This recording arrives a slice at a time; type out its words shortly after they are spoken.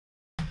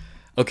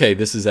Okay,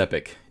 this is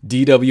epic.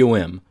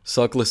 DWM,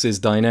 Suckless's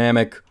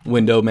dynamic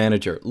window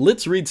manager.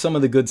 Let's read some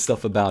of the good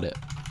stuff about it.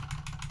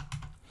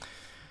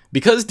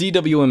 Because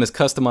DWM is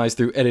customized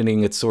through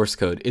editing its source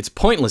code, it's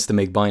pointless to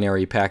make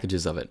binary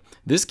packages of it.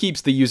 This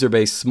keeps the user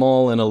base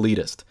small and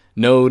elitist.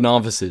 No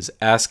novices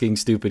asking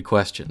stupid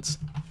questions.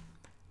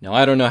 Now,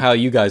 I don't know how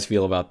you guys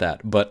feel about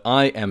that, but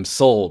I am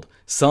sold.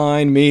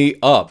 Sign me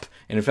up.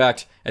 And in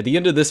fact, at the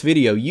end of this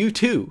video, you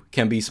too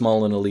can be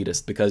small and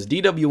elitist, because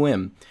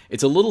DWM,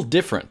 it's a little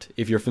different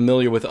if you're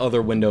familiar with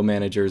other window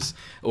managers,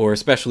 or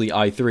especially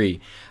i3.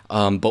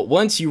 But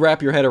once you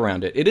wrap your head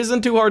around it, it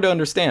isn't too hard to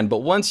understand, but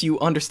once you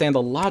understand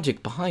the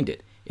logic behind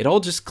it, it all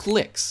just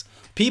clicks.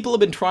 People have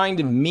been trying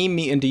to meme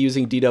me into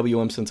using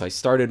DWM since I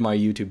started my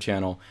YouTube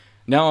channel.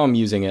 Now I'm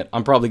using it.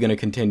 I'm probably going to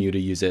continue to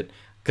use it,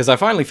 because I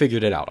finally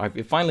figured it out.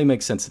 It finally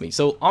makes sense to me.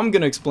 So I'm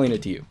going to explain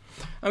it to you.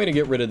 I'm going to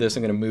get rid of this.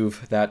 I'm going to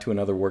move that to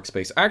another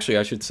workspace. Actually,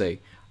 I should say,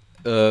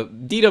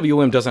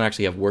 DWM doesn't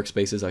actually have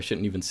workspaces. I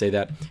shouldn't even say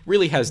that. It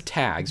really has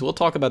tags. We'll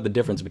talk about the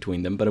difference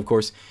between them. But of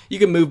course, you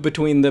can move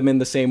between them in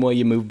the same way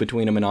you move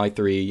between them in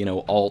i3, you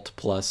know, Alt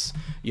plus,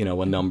 you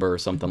know, a number or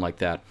something like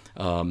that.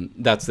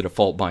 That's the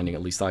default binding,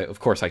 at least. Of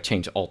course, I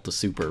changed Alt to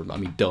Super. I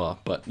mean, duh.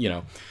 But, you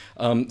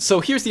know. So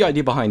here's the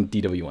idea behind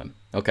DWM.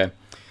 Okay.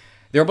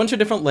 There are a bunch of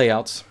different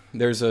layouts.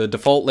 There's a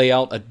default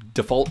layout, a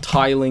default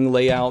tiling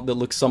layout that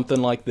looks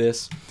something like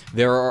this.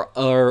 There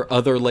are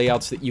other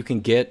layouts that you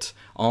can get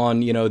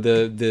on, you know,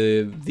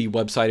 the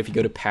website. If you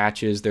go to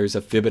patches, there's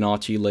a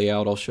Fibonacci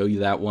layout. I'll show you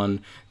that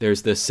one.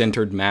 There's the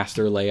centered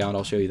master layout.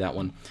 I'll show you that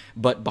one.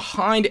 But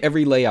behind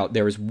every layout,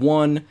 there is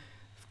one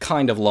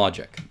kind of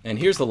logic. And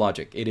here's the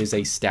logic. It is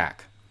a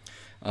stack.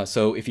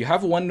 So if you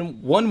have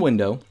one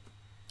window,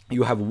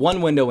 you have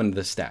one window in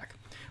the stack.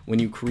 When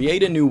you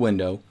create a new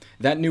window,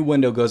 that new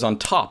window goes on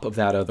top of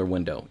that other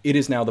window. It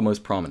is now the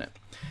most prominent.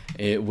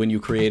 When you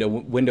create a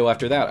window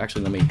after that,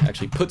 actually, let me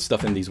actually put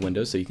stuff in these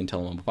windows so you can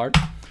tell them apart.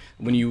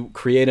 When you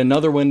create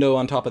another window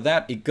on top of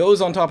that, it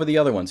goes on top of the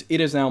other ones. It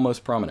is now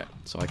most prominent.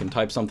 So I can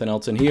type something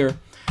else in here.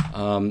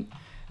 And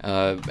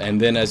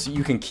then as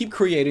you can keep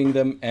creating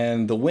them,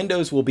 and the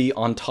windows will be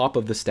on top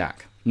of the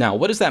stack. Now,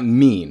 what does that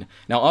mean?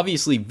 Now,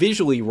 obviously,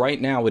 visually,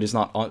 right now, it is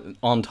not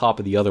on top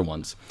of the other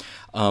ones.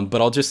 But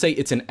I'll just say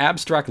it's an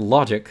abstract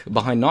logic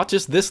behind not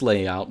just this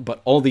layout,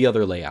 but all the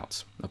other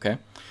layouts, okay?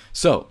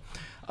 So,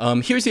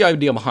 here's the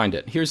idea behind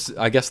it. Here's,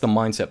 I guess, the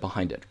mindset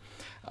behind it.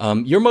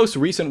 Your most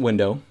recent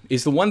window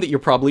is the one that you're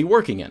probably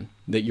working in,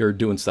 that you're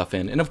doing stuff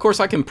in. And of course,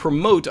 I can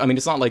promote, I mean,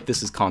 it's not like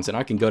this is constant.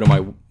 I can go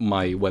to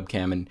my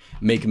webcam and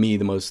make me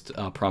the most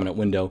prominent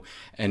window.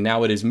 And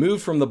now it is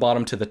moved from the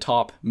bottom to the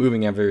top,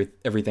 moving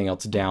everything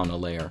else down a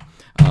layer.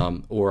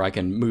 Or I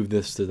can move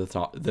this to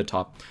the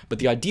top. But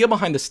the idea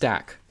behind the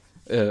stack,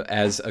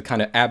 as a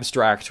kind of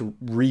abstract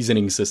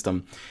reasoning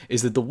system,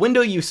 is that the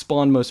window you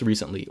spawned most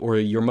recently, or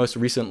you're most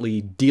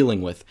recently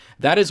dealing with,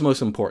 that is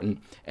most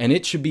important, and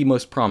it should be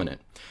most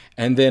prominent.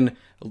 And then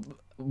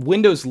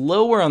windows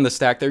lower on the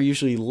stack, they're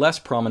usually less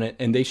prominent,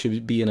 and they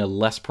should be in a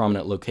less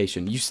prominent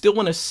location. You still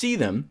want to see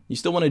them, you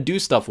still want to do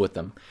stuff with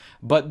them,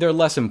 but they're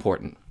less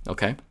important,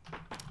 okay?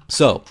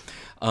 So,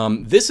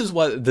 this is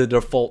what the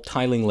default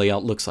tiling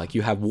layout looks like.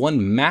 You have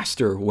one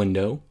master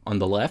window on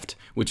the left,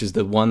 which is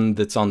the one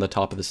that's on the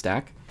top of the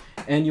stack,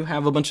 and you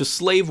have a bunch of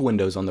slave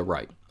windows on the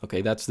right.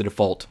 Okay, that's the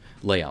default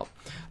layout.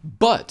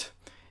 But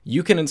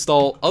you can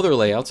install other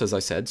layouts, as I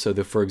said. So,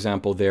 for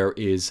example, there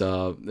is,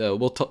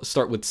 we'll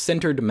start with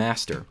centered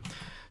master.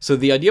 So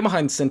the idea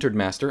behind centered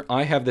master,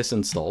 I have this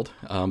installed,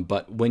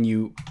 but when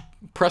you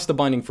press the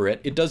binding for it,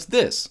 it does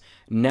this.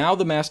 Now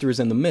the master is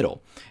in the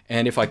middle,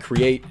 and if I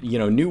create, you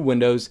know, new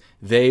windows,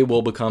 they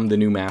will become the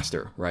new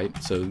master, right?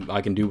 So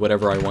I can do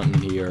whatever I want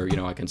in here. You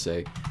know, I can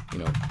say, you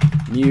know,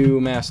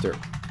 new master.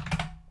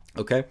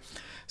 Okay,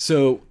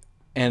 so,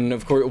 and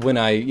of course, when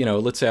I, you know,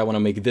 let's say I want to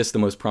make this the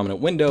most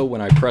prominent window,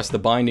 when I press the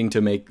binding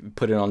to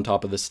put it on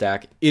top of the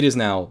stack, it is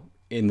now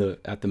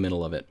at the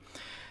middle of it.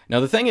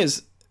 Now the thing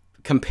is,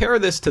 compare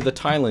this to the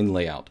tiling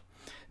layout.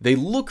 They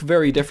look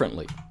very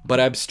differently, but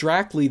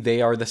abstractly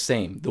they are the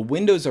same. The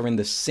windows are in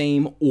the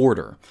same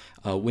order.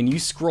 When you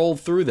scroll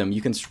through them,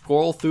 you can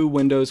scroll through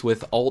windows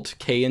with Alt,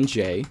 K, and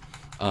J,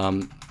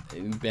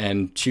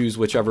 and choose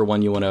whichever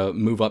one you want to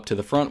move up to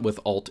the front with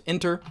Alt,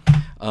 Enter.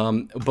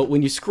 But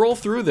when you scroll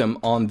through them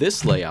on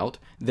this layout,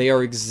 they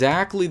are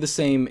exactly the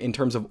same in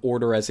terms of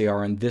order as they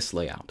are in this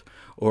layout.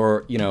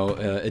 Or, you know,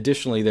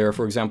 additionally there,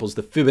 for example, is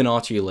the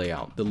Fibonacci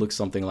layout that looks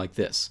something like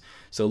this.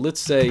 So let's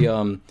say,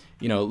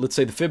 you know, let's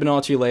say the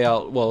Fibonacci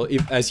layout, well,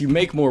 as you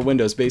make more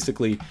windows,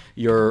 basically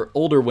your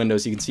older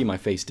windows, you can see my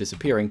face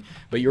disappearing,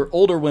 but your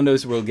older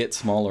windows will get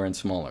smaller and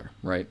smaller,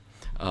 right?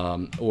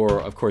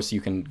 Or, of course, you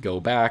can go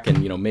back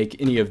and, you know,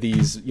 make any of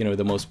these, you know,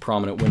 the most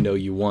prominent window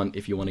you want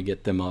if you want to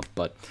get them up.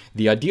 But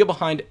the idea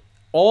behind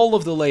all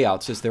of the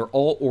layouts is they're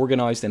all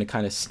organized in a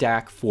kind of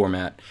stack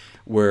format,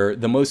 where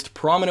the most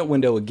prominent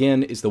window,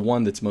 again, is the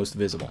one that's most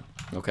visible,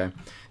 okay?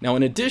 Now,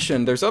 in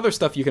addition, there's other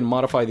stuff you can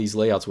modify these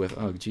layouts with.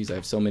 Oh, geez, I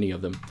have so many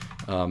of them.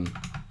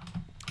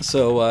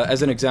 So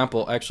as an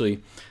example,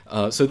 actually,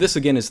 so this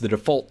again is the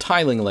default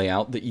tiling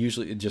layout that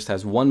usually it just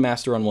has one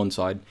master on one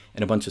side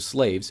and a bunch of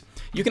slaves.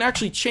 You can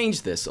actually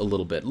change this a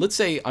little bit. Let's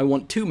say I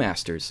want two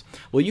masters.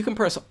 Well, you can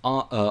press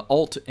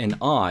Alt and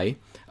I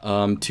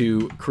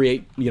to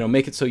create,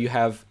 make it so you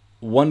have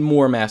one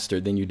more master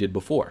than you did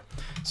before.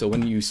 So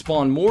when you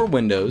spawn more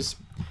windows,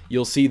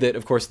 you'll see that,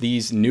 of course,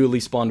 these newly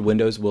spawned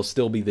windows will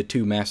still be the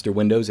two master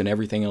windows and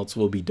everything else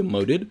will be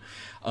demoted.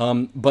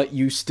 But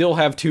you still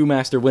have two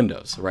master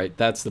windows, right?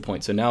 That's the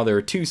point. So now there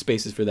are two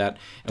spaces for that.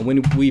 And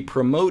when we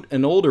promote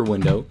an older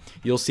window,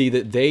 you'll see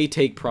that they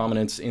take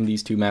prominence in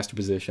these two master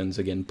positions,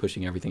 again,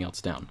 pushing everything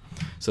else down.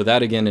 So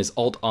that, again, is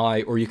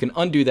Alt-I, or you can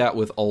undo that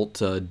with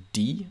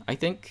Alt-D, I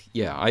think.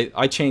 Yeah,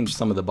 I changed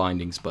some of the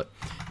bindings, but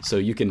so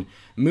you can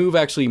move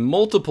actually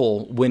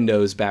multiple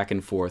windows back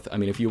and forth. I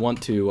mean, if you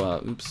want to,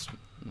 oops,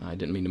 I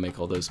didn't mean to make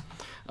all those.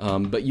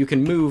 But you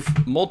can move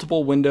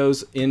multiple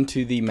windows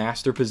into the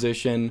master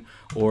position,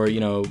 or,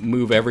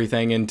 move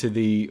everything into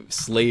the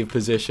slave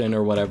position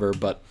or whatever,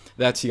 but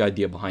that's the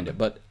idea behind it.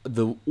 But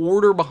the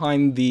order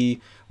behind the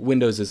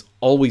windows is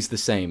always the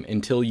same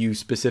until you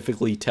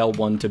specifically tell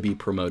one to be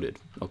promoted,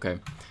 okay?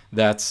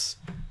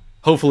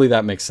 Hopefully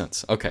that makes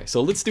sense. Okay,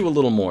 so let's do a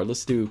little more.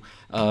 Let's do,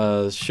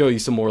 show you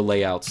some more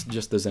layouts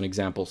just as an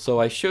example. So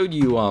I showed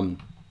you,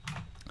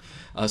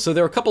 so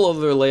there are a couple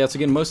other layouts.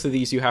 Again, most of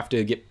these you have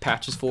to get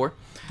patches for.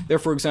 There,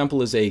 for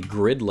example, is a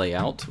grid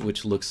layout,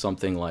 which looks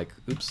something like,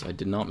 oops, I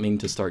did not mean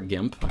to start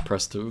GIMP. I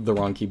pressed the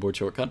wrong keyboard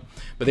shortcut.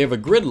 But they have a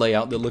grid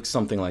layout that looks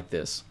something like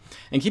this.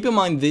 And keep in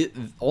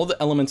mind, all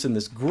the elements in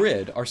this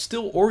grid are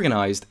still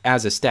organized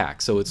as a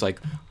stack. So it's like,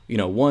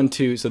 1,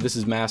 2, so this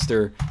is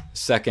master,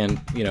 second,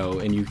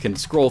 and you can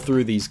scroll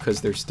through these because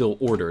they're still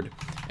ordered.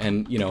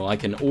 And, I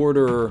can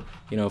order,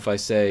 if I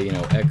say,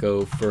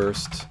 echo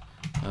first,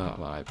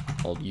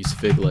 I'll use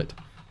Figlet,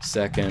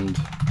 second,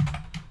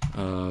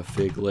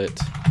 Figlet,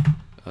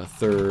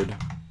 third.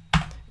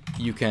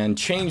 You can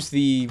change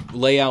the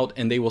layout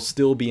and they will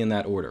still be in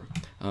that order.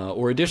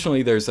 Or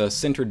additionally, there's a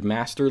centered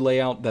master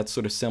layout that's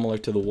sort of similar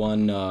to the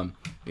one,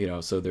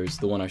 so there's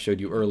the one I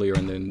showed you earlier,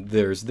 and then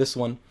there's this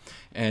one.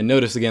 And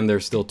notice again,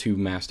 there's still two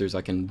masters.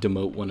 I can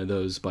demote one of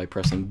those by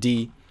pressing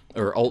D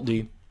or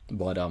Alt-D.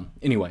 But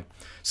anyway,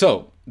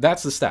 so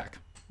that's the stack.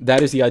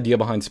 That is the idea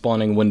behind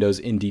spawning windows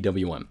in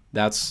DWM.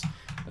 That's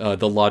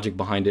the logic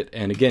behind it.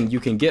 And again, you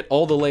can get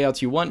all the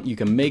layouts you want. You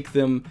can make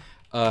them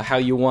how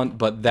you want,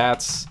 but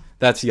that's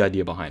the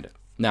idea behind it.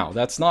 Now,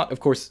 that's not,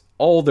 of course,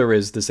 all there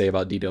is to say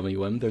about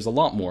DWM. There's a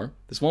lot more.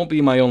 This won't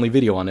be my only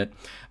video on it.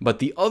 But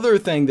the other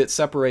thing that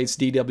separates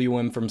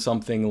DWM from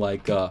something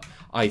like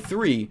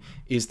i3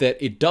 is that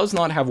it does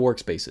not have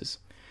workspaces.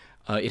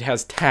 It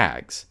has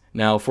tags.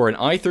 Now, for an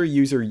i3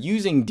 user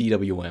using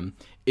DWM,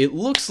 it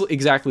looks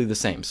exactly the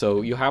same.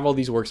 So you have all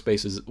these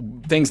workspaces,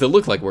 things that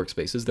look like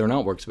workspaces. They're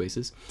not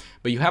workspaces,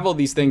 but you have all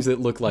these things that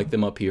look like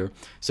them up here.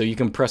 So you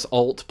can press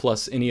Alt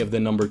plus any of the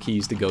number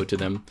keys to go to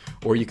them,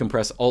 or you can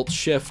press Alt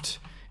Shift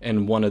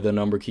and one of the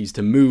number keys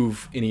to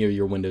move any of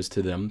your windows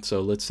to them.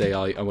 So let's say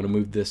I want to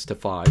move this to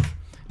 5.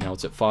 Now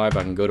it's at 5.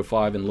 I can go to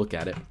 5 and look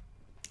at it.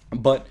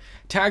 But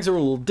tags are a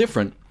little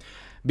different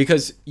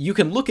because you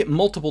can look at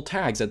multiple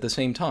tags at the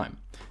same time.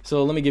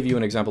 So let me give you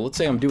an example. Let's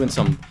say I'm doing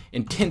some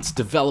intense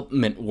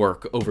development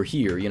work over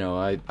here.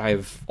 I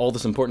have all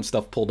this important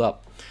stuff pulled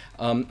up.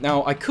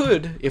 Now I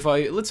could,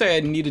 let's say I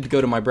needed to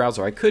go to my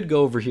browser, I could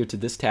go over here to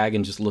this tag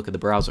and just look at the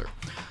browser.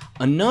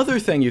 Another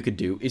thing you could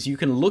do is you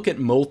can look at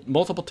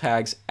multiple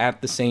tags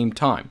at the same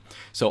time.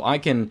 So I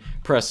can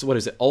press, what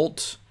is it,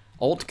 Alt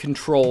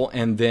Control,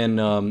 and then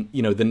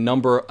a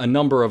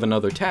number of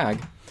another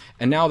tag,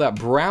 and now that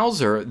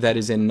browser that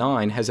is in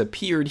 9 has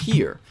appeared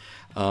here.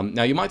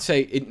 Now you might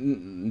say,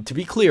 to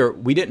be clear,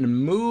 we didn't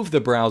move the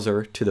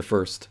browser to the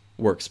first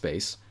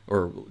workspace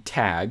or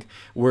tag.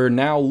 We're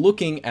now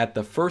looking at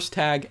the first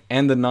tag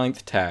and the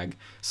 9th tag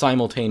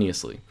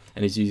simultaneously.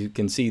 And as you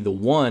can see, the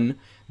 1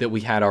 that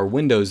we had our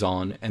windows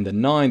on and the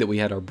 9 that we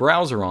had our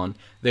browser on,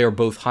 they are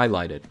both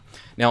highlighted.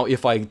 Now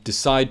if I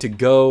decide to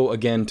go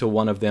again to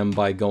one of them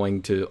by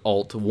going to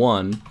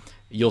Alt-1,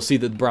 you'll see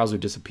that the browser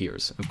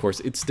disappears. Of course,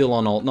 it's still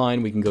on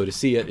Alt-9. We can go to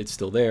see it. It's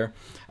still there.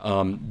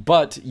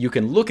 But you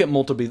can look at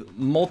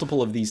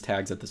multiple of these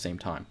tags at the same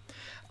time.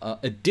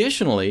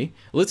 Additionally,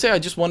 let's say I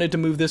just wanted to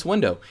move this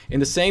window. In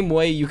the same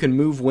way you can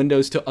move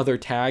windows to other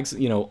tags,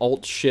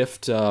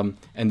 Alt-Shift and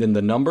then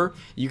the number.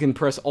 You can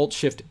press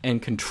Alt-Shift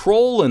and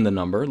Control in the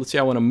number. Let's say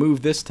I want to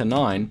move this to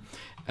 9.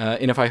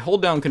 And if I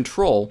hold down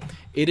Control,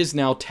 it is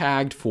now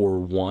tagged for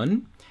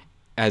 1,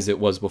 as it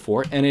was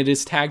before, and it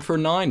is tagged for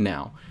 9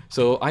 now.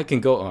 So I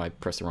can go, I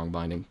pressed the wrong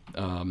binding.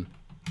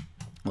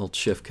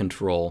 Alt-Shift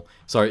Control.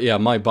 Sorry, yeah,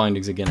 my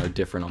bindings again are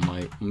different on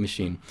my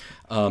machine.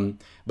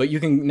 But you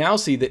can now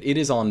see that it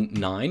is on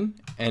 9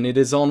 and it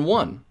is on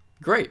 1.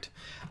 Great.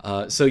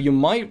 So you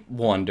might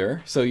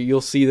wonder, so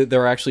you'll see that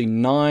there are actually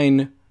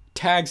 9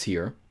 tags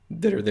here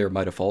that are there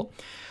by default.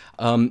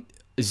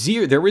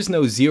 There is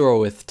no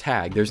 0th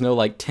tag. There's no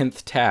like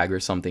 10th tag or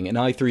something. In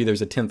i3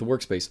 there's a 10th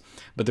workspace,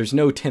 but there's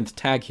no 10th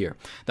tag here.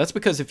 That's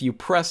because if you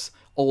press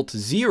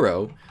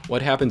Alt-0,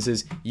 what happens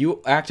is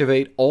you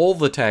activate all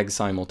the tags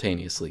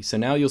simultaneously. So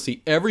now you'll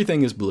see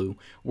everything is blue.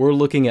 We're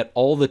looking at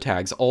all the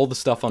tags, all the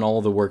stuff on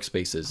all the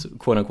workspaces,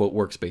 quote-unquote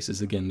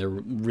workspaces. Again, they're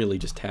really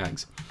just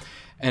tags.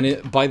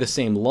 And by the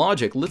same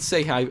logic, let's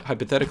say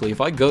hypothetically,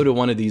 if I go to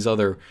one of these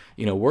other,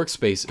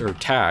 workspace or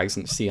tags,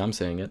 and see, I'm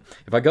saying it.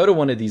 If I go to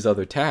one of these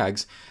other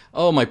tags,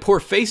 oh, my poor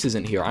face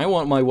isn't here. I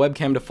want my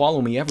webcam to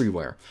follow me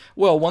everywhere.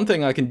 Well, one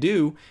thing I can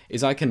do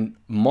is I can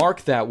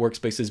mark that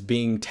workspace as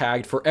being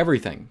tagged for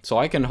everything. So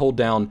I can hold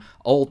down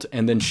Alt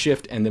and then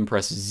Shift and then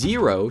press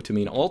 0 to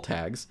mean all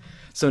tags.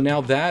 So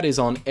now that is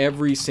on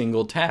every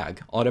single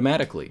tag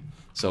automatically.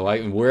 So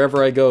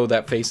wherever I go,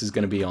 that face is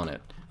going to be on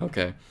it.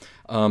 Okay.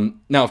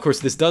 Now, of course,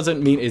 this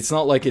doesn't mean, it's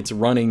not like it's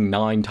running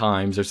 9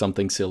 times or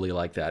something silly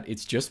like that.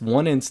 It's just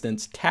one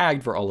instance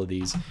tagged for all of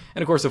these.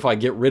 And of course, if I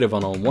get rid of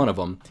it on one of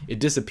them, it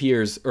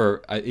disappears,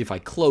 or if I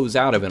close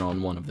out of it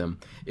on one of them,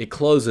 it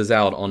closes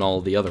out on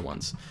all the other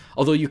ones.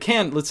 Although you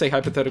can, let's say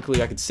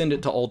hypothetically, I could send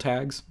it to all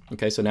tags.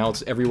 Okay, so now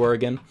it's everywhere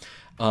again.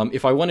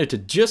 If I wanted to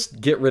just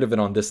get rid of it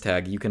on this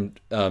tag, you can,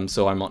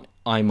 so I'm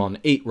on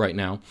 8 right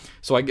now.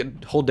 So I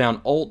could hold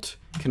down Alt,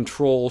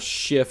 Control,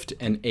 Shift,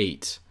 and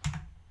 8,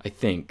 I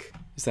think.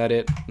 Is that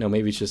it? No,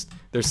 maybe it's just,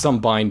 there's some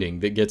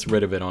binding that gets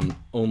rid of it on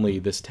only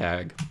this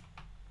tag.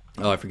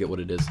 Oh, I forget what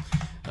it is.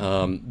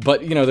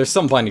 But, there's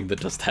some binding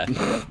that does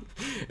that.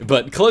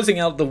 But closing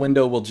out the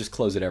window will just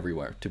close it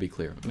everywhere, to be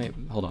clear.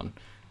 Hold on.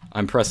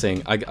 I'm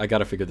pressing, I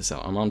gotta figure this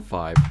out. I'm on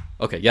 5.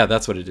 Okay, yeah,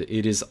 that's what it is.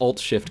 It is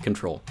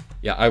Alt-Shift-Control.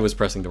 Yeah, I was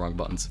pressing the wrong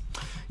buttons.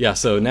 Yeah,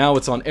 so now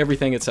it's on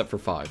everything except for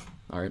 5.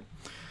 Alright.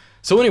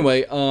 So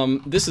anyway,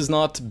 this has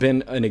not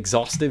been an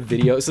exhaustive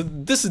video. So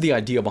this is the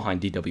idea behind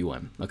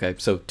DWM, okay?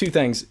 So 2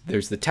 things,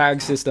 there's the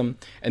tag system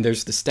and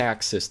there's the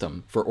stack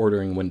system for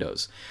ordering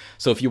windows.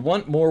 So if you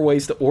want more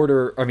ways to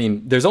order,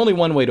 there's only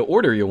one way to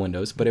order your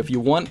windows, but if you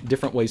want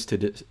different ways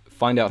to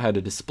find out how to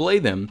display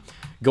them,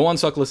 go on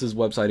Suckless's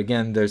website.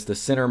 Again, there's the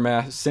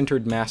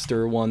centered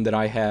master one that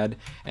I had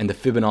and the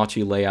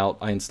Fibonacci layout.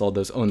 I installed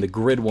those. Oh, and the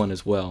grid one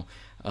as well.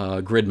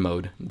 Grid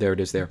mode, there it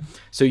is there.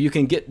 So you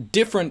can get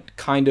different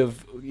kind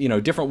of,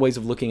 different ways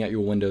of looking at your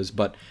windows,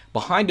 but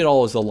behind it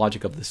all is the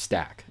logic of the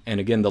stack. And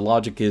again, the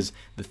logic is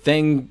the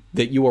thing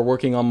that you are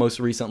working on most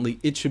recently,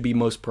 it should be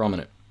most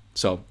prominent.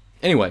 So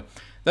anyway,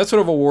 that's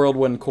sort of a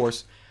whirlwind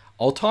course.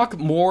 I'll talk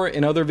more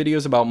in other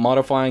videos about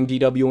modifying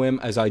DWM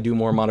as I do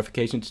more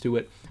modifications to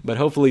it, but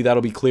hopefully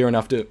that'll be clear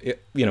enough to,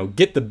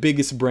 get the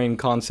biggest brain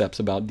concepts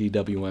about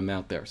DWM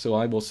out there. So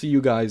I will see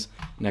you guys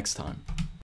next time.